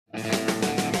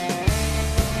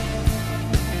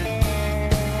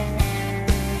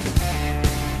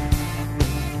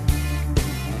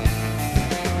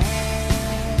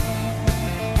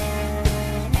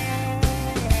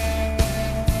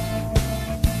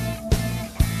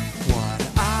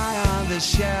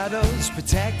shadows,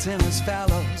 protecting his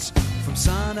fellows from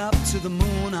sun up to the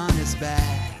moon on his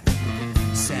back.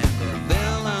 Sent the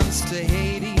villains to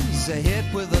Hades, a hit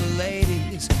with the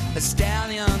ladies, a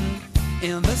stallion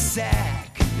in the sack.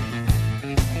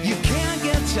 You can't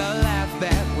get your laugh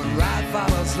back when right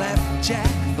follows left, Jack.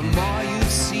 The more you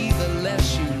see, the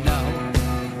less you know.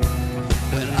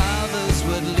 When others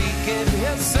would leak it,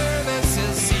 his service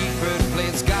is secret.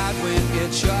 Please God when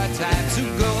it's your time to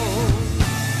go.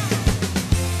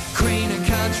 Queen of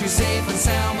country, safe and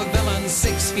sound with villains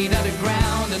 6 feet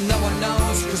underground, and no one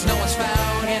knows, cause no one's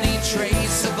found any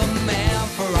trace of a man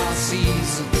for all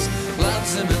seasons.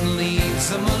 Loves him and leaves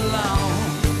him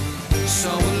alone, so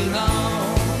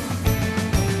alone.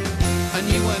 And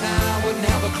you and I wouldn't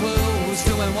have a clue who's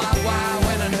doing what, why,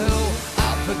 when and who.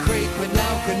 Up a creek with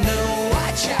no canoe,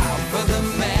 watch out for the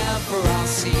man for all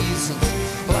seasons.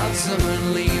 Loves him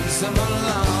and leaves him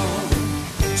alone,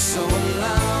 so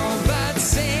alone. But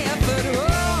say but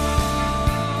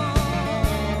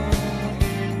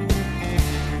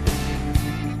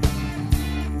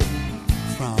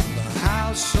from the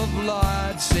House of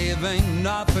Lords, saving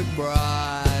Norfolk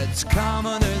brides,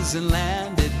 commoners and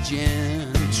landed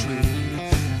gentry.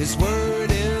 His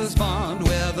word is bond,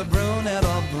 whether brunette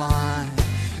or blind.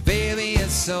 Baby,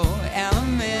 it's so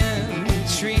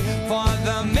elementary. For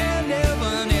the men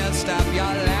never near, stop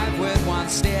your life with one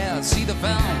stare. See the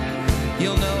film,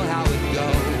 you'll know how it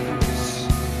goes.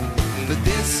 But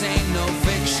this ain't no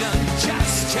fiction,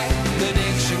 just check the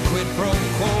diction. Quid pro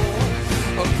quo,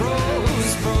 a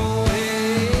pro's pro.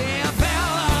 Hey,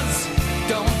 fellas,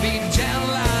 don't be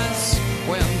jealous.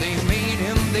 When they made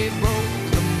him, they broke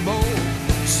the mold.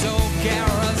 So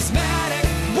charismatic,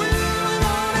 will an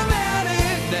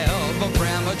automatic, never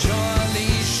prematurely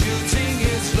shooting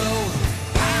his load.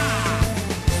 Ah!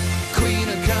 Queen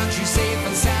of country, safe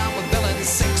and sound with villains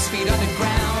 6 feet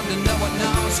underground, and no one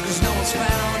knows, cause no one's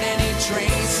found any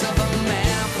trace of a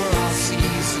man for all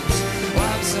seasons.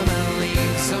 Loves him and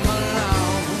leaves him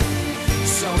alone,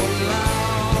 so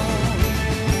alone.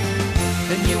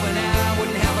 And you and I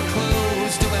wouldn't have a clue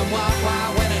who's doing what, why,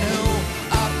 when and who.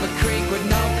 Up a creek with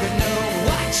no canoe,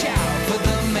 watch out for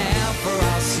the man for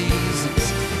all seasons.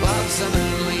 Loves him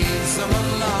and leaves him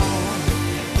alone,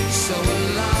 so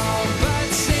alone. But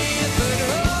say it, but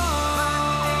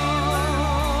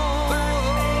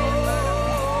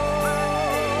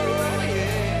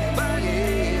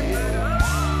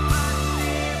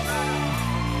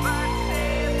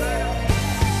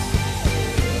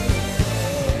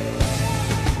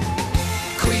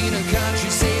Queen of country,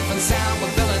 safe and sound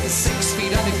with villains 6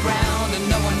 feet underground, and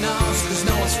no one knows, cause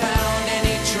no one's found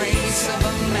any trace of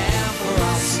a man for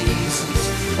all seasons.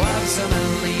 Loves him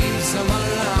and leaves him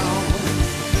alone,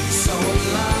 so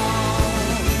alone.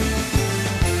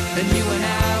 And you and